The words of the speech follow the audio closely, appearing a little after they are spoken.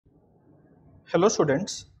Hello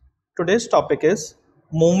students, today's topic is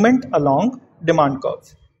movement along demand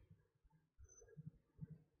curve.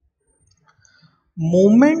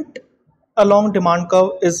 Movement along demand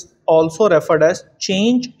curve is also referred as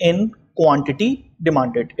change in quantity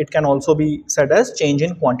demanded. It can also be said as change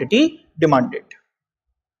in quantity demanded.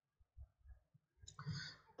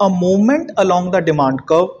 A movement along the demand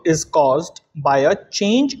curve is caused by a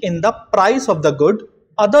change in the price of the good,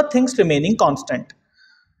 other things remaining constant.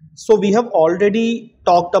 So we have already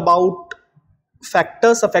talked about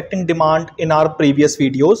factors affecting demand in our previous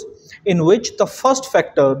videos, in which the first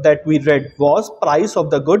factor that we read was price of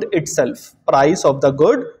the good itself. Price of the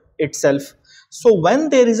good itself. So when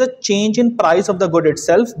there is a change in price of the good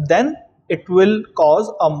itself, then it will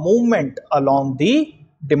cause a movement along the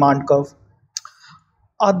demand curve.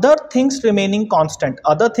 Other things remaining constant.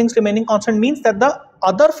 Other things remaining constant means that the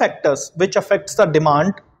other factors which affects the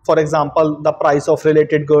demand, for example, the price of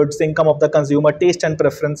related goods, income of the consumer, taste and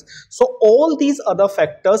preference. So all these other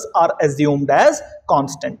factors are assumed as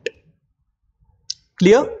constant.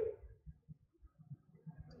 Clear?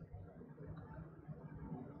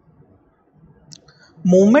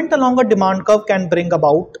 Movement along a demand curve can bring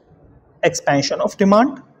about expansion of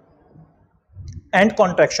demand and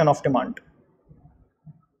contraction of demand.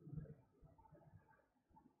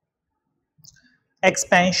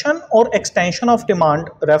 Expansion or extension of demand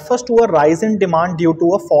refers to a rise in demand due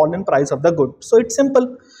to a fall in price of the good. So it's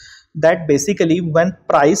simple that basically when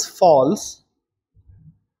price falls,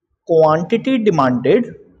 quantity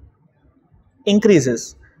demanded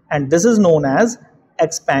increases, and this is known as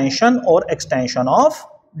expansion or extension of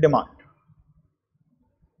demand.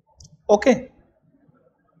 Okay.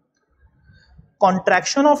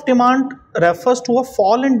 Contraction of demand refers to a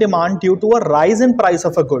fall in demand due to a rise in price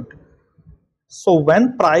of a good. So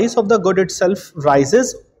when price of the good itself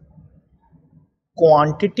rises,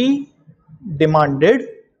 quantity demanded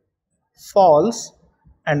falls,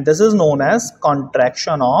 and this is known as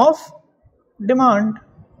contraction of demand.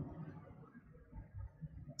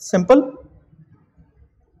 Simple.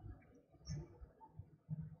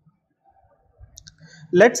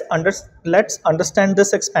 Let's understand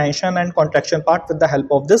this expansion and contraction part with the help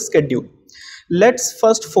of this schedule. Let's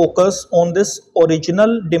first focus on this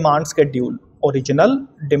original demand schedule. Original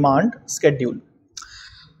demand schedule.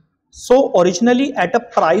 So originally at a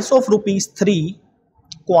price of rupees 3,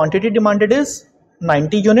 quantity demanded is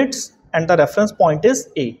 90 units and the reference point is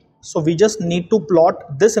A. So we just need to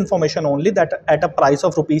plot this information only, that at a price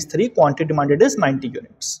of rupees 3, quantity demanded is 90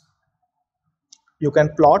 units. You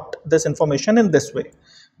can plot this information in this way,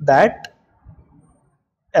 that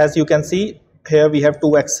as you can see here we have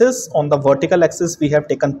two axes. On the vertical axis we have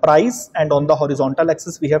taken price and on the horizontal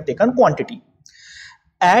axis we have taken quantity.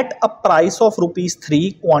 At a price of rupees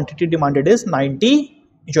 3, quantity demanded is 90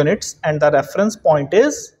 units and the reference point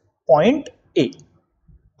is point A.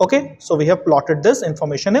 Okay, so we have plotted this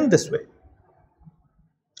information in this way.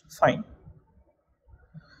 Fine.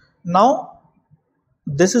 Now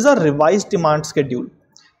this is a revised demand schedule.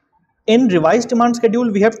 In revised demand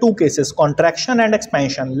schedule we have two cases, contraction and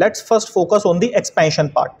expansion. Let's first focus on the expansion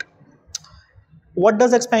part. What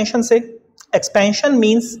does expansion say? Expansion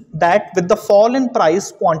means that with the fall in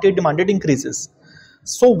price, quantity demanded increases.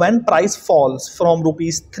 So when price falls from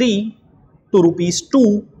rupees 3 to rupees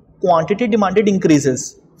 2, quantity demanded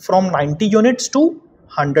increases from 90 units to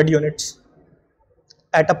 100 units.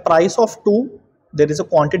 At a price of 2, there is a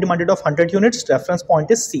quantity demanded of 100 units, reference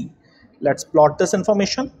point is C. Let's plot this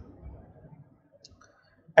information.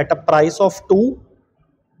 At a price of 2,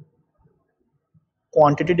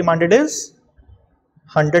 quantity demanded is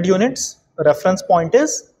 100 units, reference point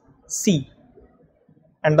is C,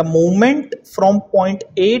 and the movement from point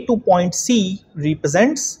A to point C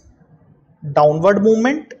represents downward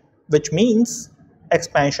movement, which means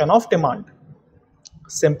expansion of demand.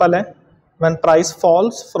 Simple, eh? When price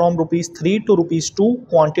falls from rupees 3 to rupees 2,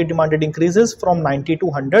 quantity demanded increases from 90 to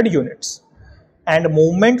 100 units, and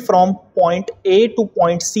movement from point A to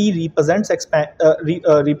point C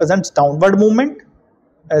represents downward movement.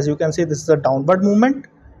 As you can see, this is a downward movement.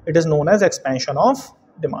 It is known as expansion of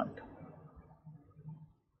demand.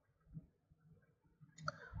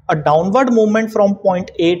 A downward movement from point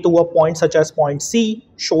A to a point such as point C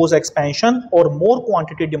shows expansion or more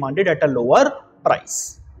quantity demanded at a lower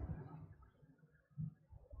price.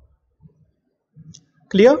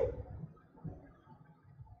 Clear?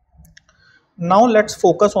 Now let's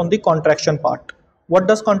focus on the contraction part. What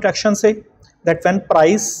does contraction say? That when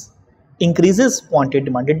price increases, quantity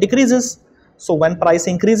demanded decreases. So when price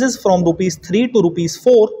increases from rupees 3 to rupees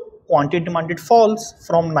 4, quantity demanded falls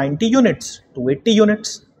from 90 units to 80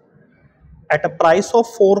 units. At a price of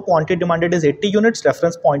 4, quantity demanded is 80 units,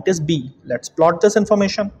 reference point is B. Let's plot this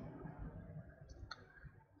information.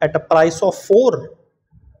 At a price of 4,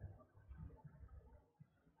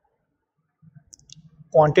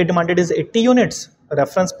 quantity demanded is 80 units,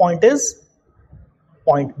 reference point is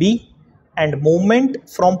point B, and movement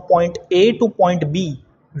from point A to point B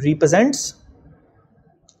represents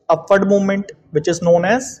upward movement, which is known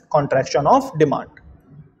as contraction of demand.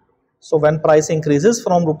 So when price increases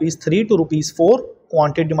from rupees 3 to rupees 4,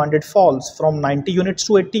 quantity demanded falls from 90 units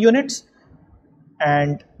to 80 units,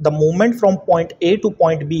 and the movement from point A to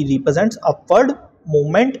point B represents upward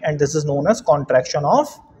movement, and this is known as contraction of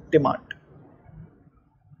demand.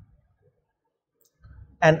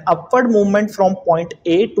 An upward movement from point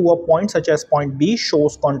A to a point such as point B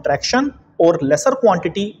shows contraction or lesser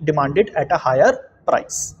quantity demanded at a higher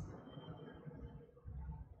price.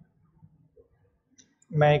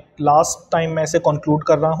 मैं last time में से conclude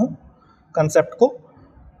कर रहा हूं concept को.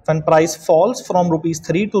 When price falls from rupees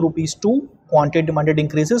 3 to rupees 2, quantity demanded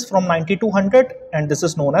increases from 90 to 100, and this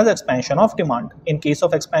is known as expansion of demand. In case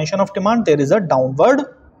of expansion of demand, there is a downward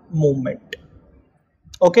movement.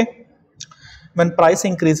 Okay. When price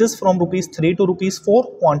increases from rupees 3 to rupees 4,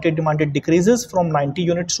 quantity demanded decreases from 90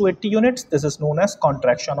 units to 80 units. This is known as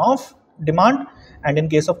contraction of demand, and in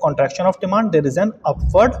case of contraction of demand, there is an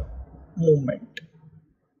upward movement.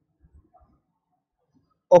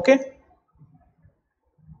 Okay.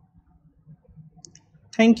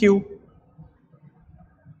 Thank you.